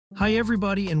Hi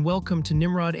everybody and welcome to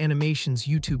Nimrod Animation's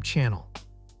YouTube channel.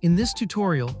 In this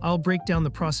tutorial, I'll break down the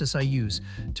process I use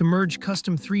to merge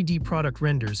custom 3D product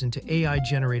renders into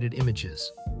AI-generated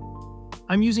images.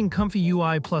 I'm using Comfy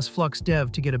UI plus Flux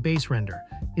Dev to get a base render.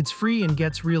 It's free and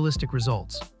gets realistic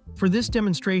results. For this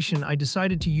demonstration, I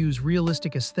decided to use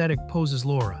realistic aesthetic poses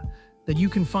LoRA that you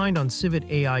can find on Civit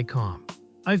AI.com.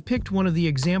 I've picked one of the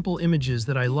example images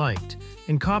that I liked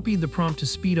and copied the prompt to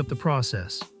speed up the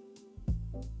process.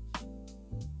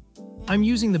 I'm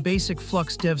using the basic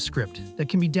Flux Dev script that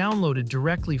can be downloaded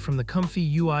directly from the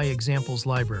Comfy UI examples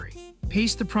library.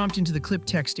 Paste the prompt into the clip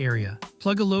text area,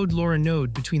 plug a load LoRA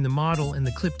node between the model and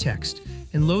the clip text,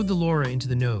 and load the LoRA into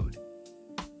the node.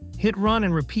 Hit run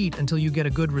and repeat until you get a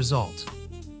good result.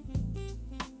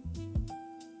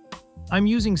 I'm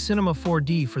using Cinema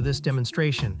 4D for this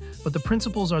demonstration, but the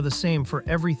principles are the same for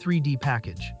every 3D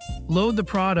package. Load the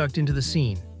product into the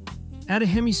scene. Add a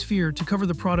hemisphere to cover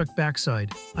the product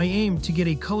backside. I aim to get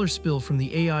a color spill from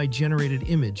the AI-generated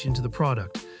image into the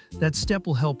product. That step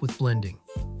will help with blending.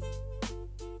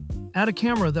 Add a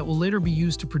camera that will later be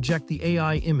used to project the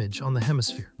AI image on the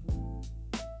hemisphere.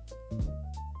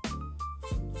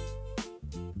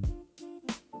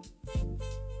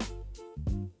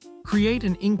 Create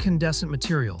an incandescent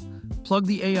material. Plug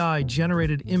the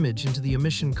AI-generated image into the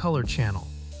emission color channel.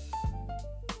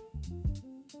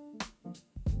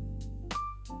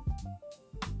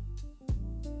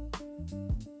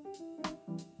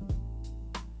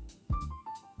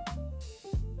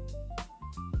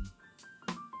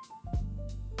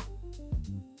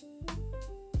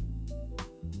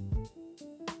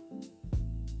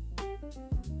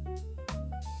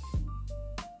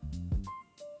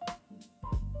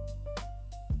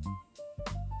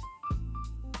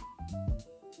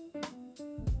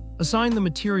 Assign the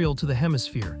material to the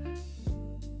hemisphere.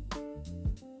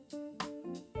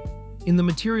 In the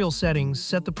material settings,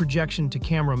 set the projection to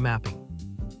camera mapping.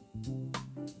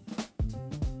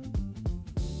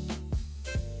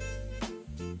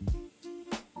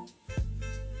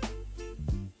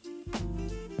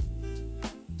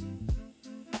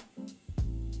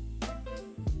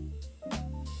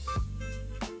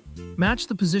 Match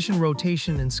the position,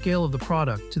 rotation, and scale of the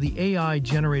product to the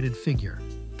AI-generated figure.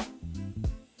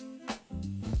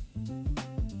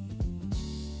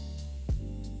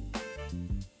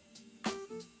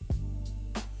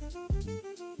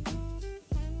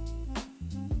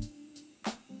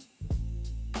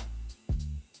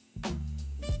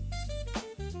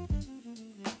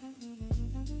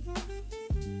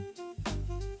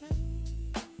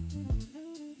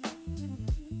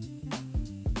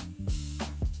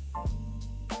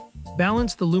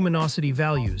 Balance the luminosity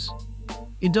values.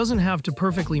 It doesn't have to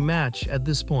perfectly match at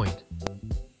this point.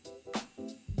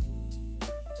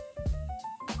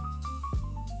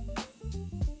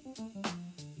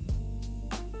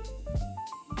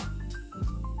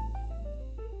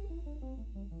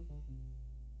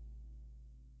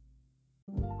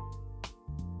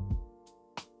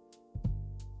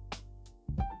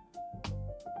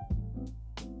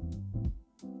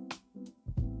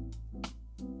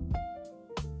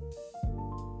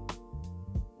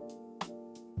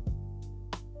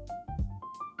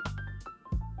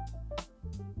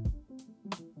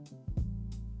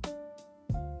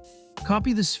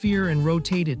 Copy the sphere and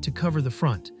rotate it to cover the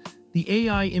front. The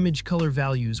AI image color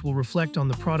values will reflect on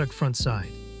the product front side.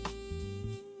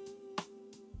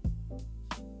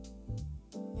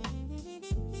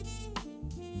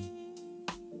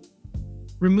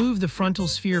 Remove the frontal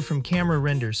sphere from camera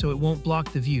render so it won't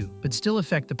block the view, but still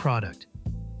affect the product.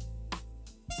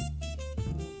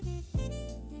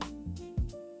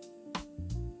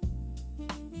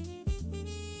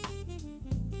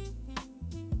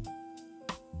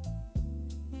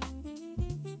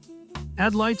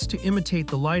 Add lights to imitate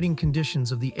the lighting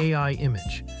conditions of the AI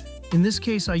image. In this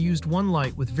case, I used one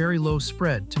light with very low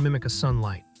spread to mimic a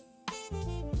sunlight.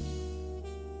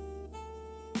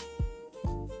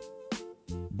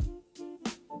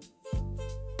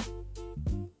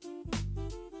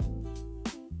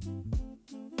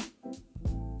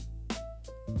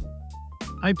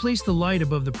 I place the light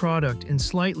above the product and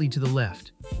slightly to the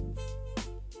left.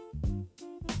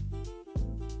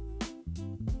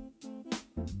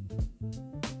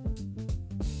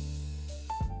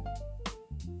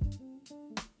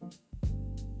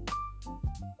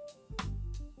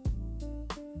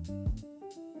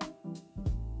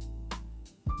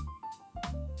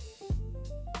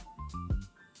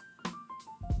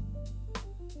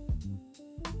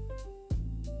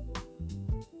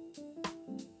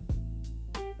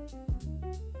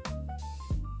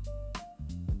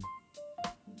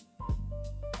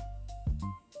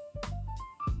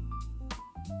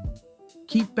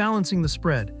 Keep balancing the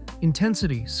spread,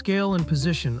 intensity, scale, and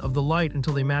position of the light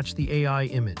until they match the AI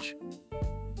image.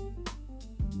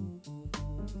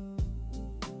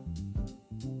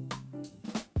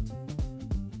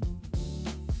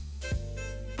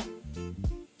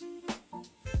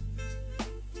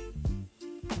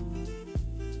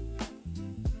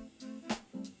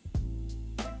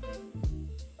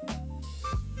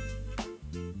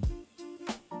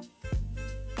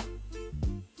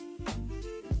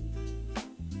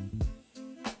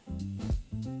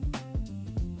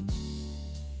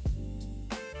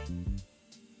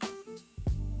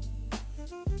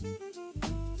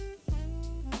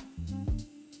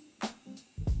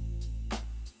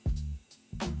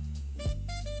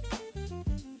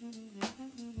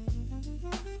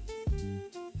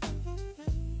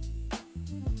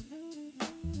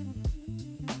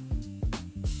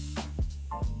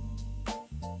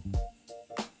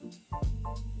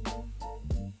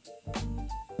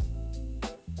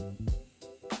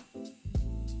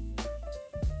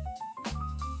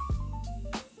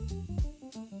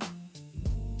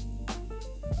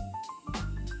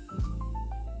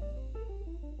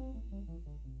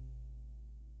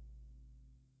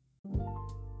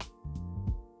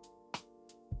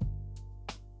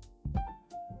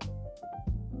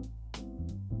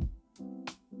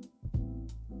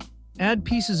 Add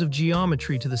pieces of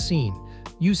geometry to the scene.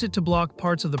 Use it to block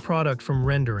parts of the product from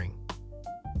rendering.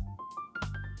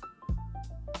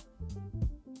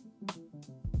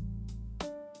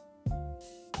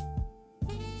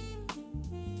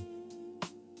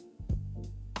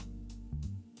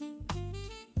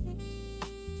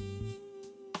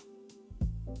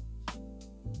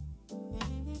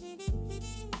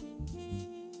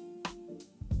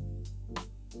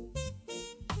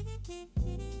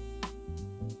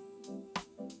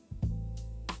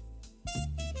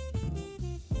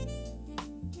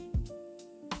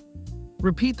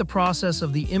 Repeat the process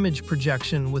of the image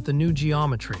projection with the new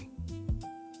geometry.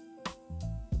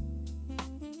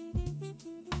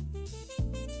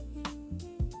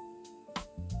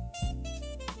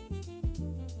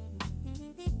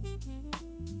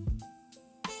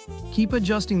 Keep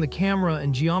adjusting the camera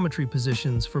and geometry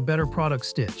positions for better product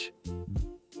stitch.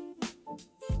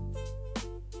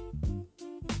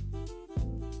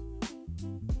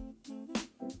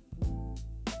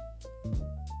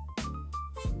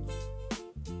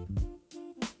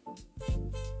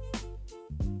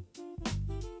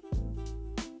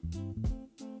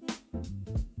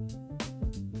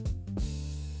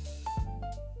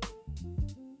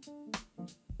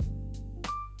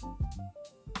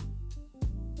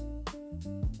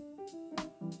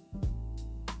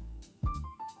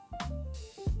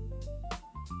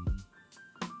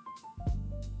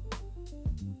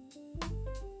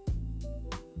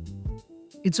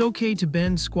 It's okay to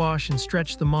bend, squash, and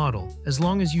stretch the model, as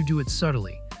long as you do it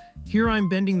subtly. Here I'm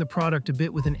bending the product a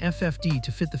bit with an FFD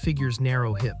to fit the figure's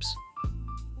narrow hips.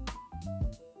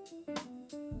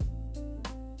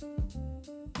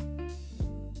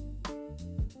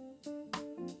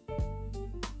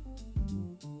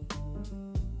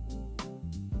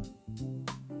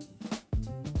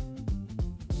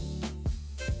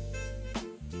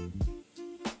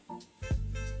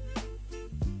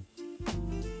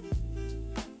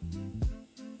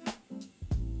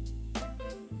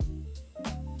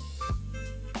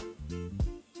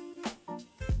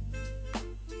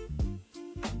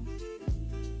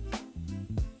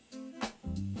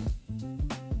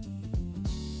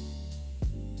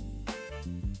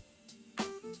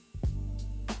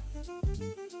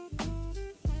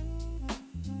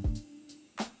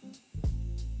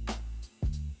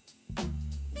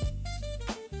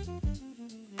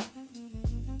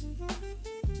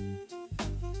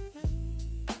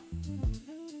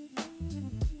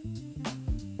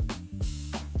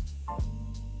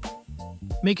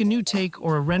 Make a new take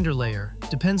or a render layer,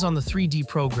 depends on the 3D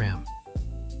program.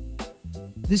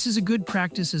 This is a good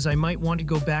practice as I might want to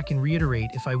go back and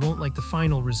reiterate if I won't like the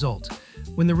final result.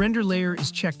 When the render layer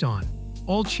is checked on,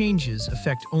 all changes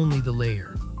affect only the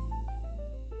layer.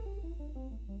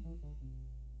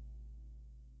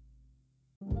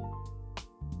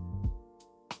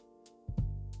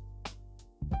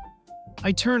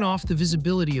 I turn off the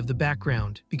visibility of the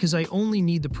background because I only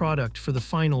need the product for the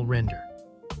final render.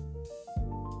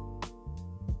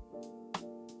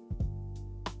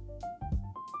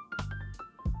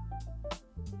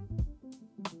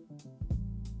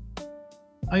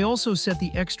 I also set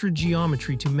the extra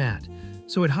geometry to matte,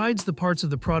 so it hides the parts of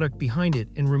the product behind it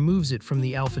and removes it from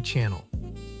the alpha channel.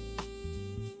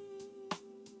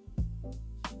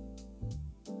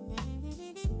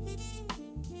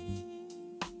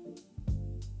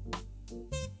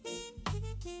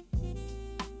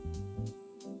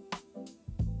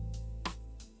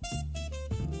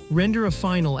 Render a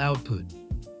final output.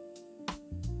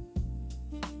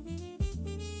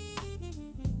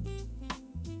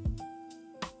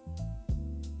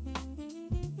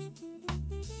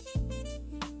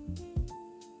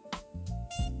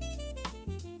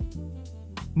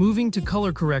 Moving to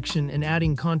color correction and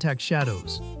adding contact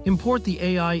shadows. Import the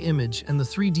AI image and the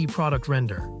 3D product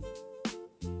render.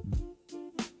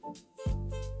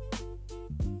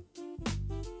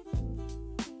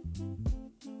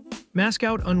 Mask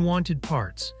out unwanted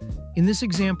parts. In this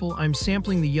example, I'm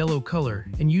sampling the yellow color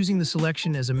and using the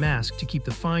selection as a mask to keep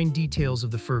the fine details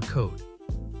of the fur coat.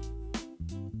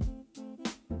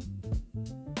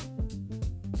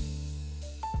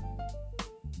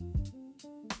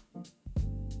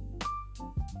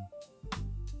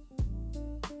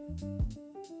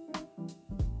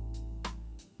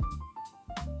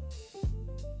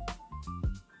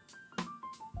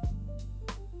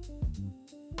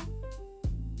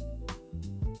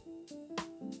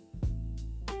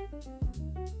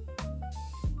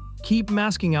 Keep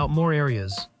masking out more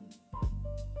areas.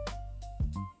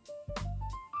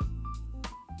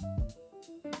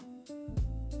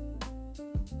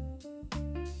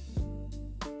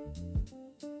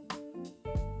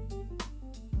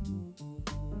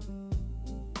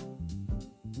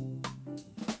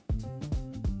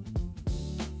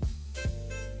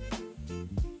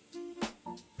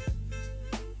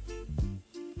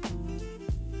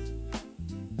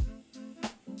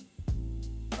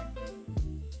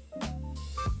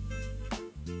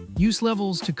 Use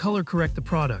levels to color correct the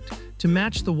product to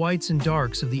match the whites and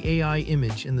darks of the AI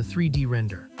image in the 3D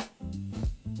render.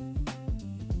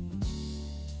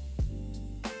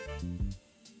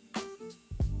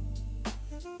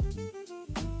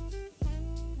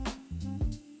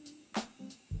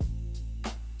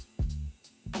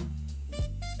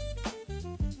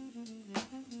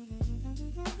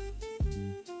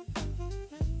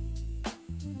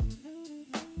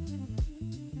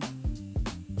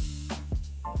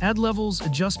 Add levels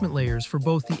adjustment layers for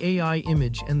both the AI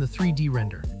image and the 3D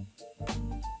render.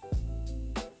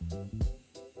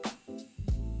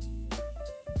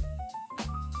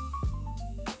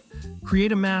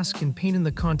 Create a mask and paint in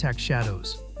the contact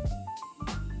shadows.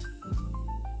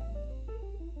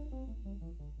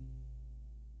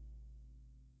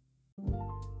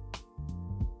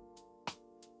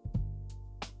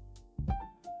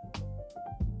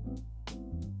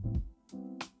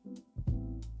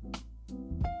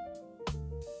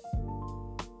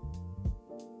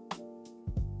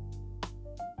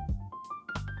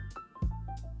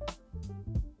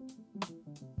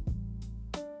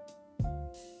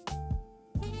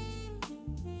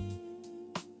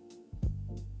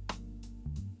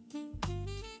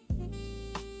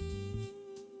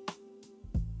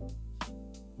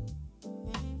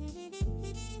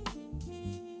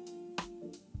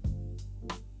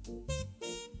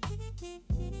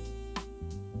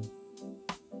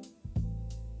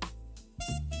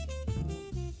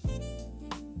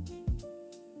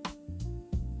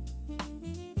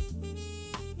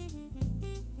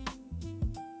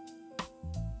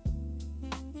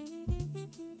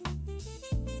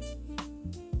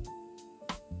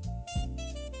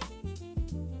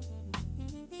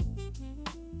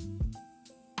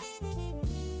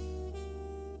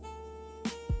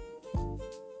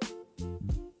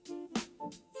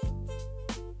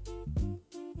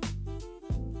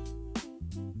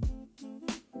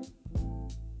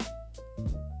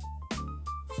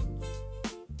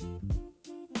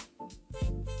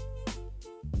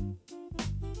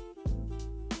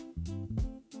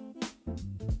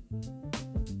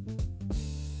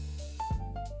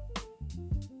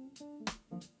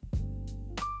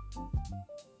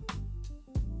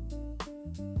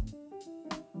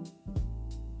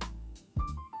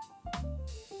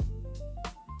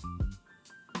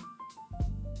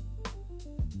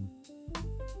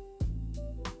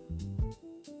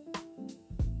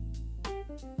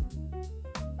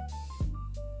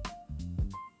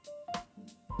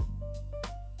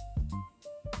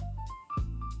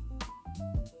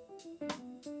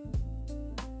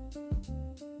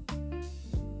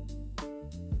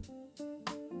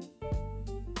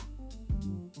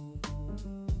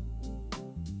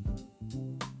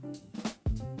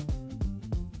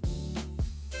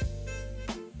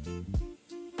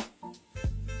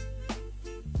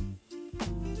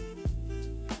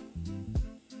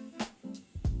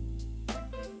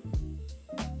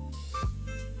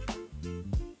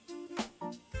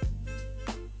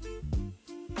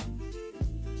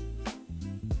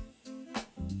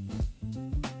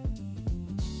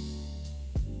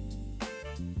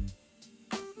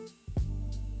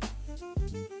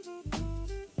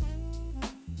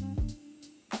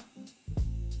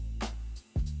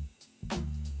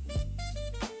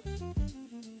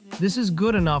 This is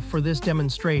good enough for this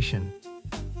demonstration.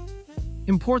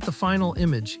 Import the final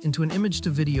image into an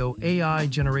image-to-video AI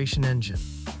generation engine.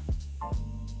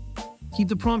 Keep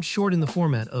the prompt short in the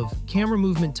format of camera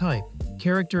movement type,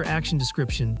 character action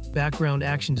description, background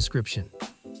action description.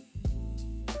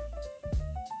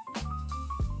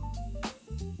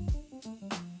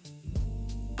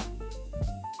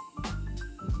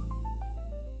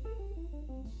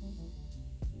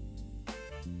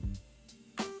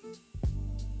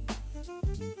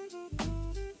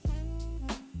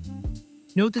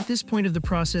 Note that this point of the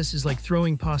process is like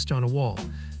throwing pasta on a wall.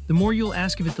 The more you'll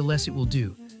ask of it, the less it will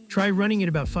do. Try running it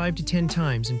about 5 to 10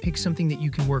 times and pick something that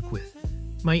you can work with.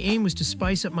 My aim was to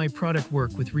spice up my product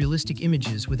work with realistic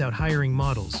images without hiring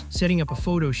models, setting up a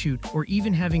photo shoot, or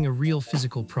even having a real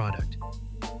physical product.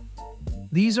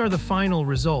 These are the final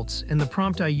results and the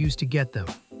prompt I used to get them.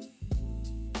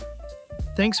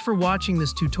 Thanks for watching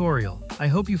this tutorial. I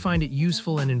hope you find it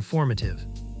useful and informative.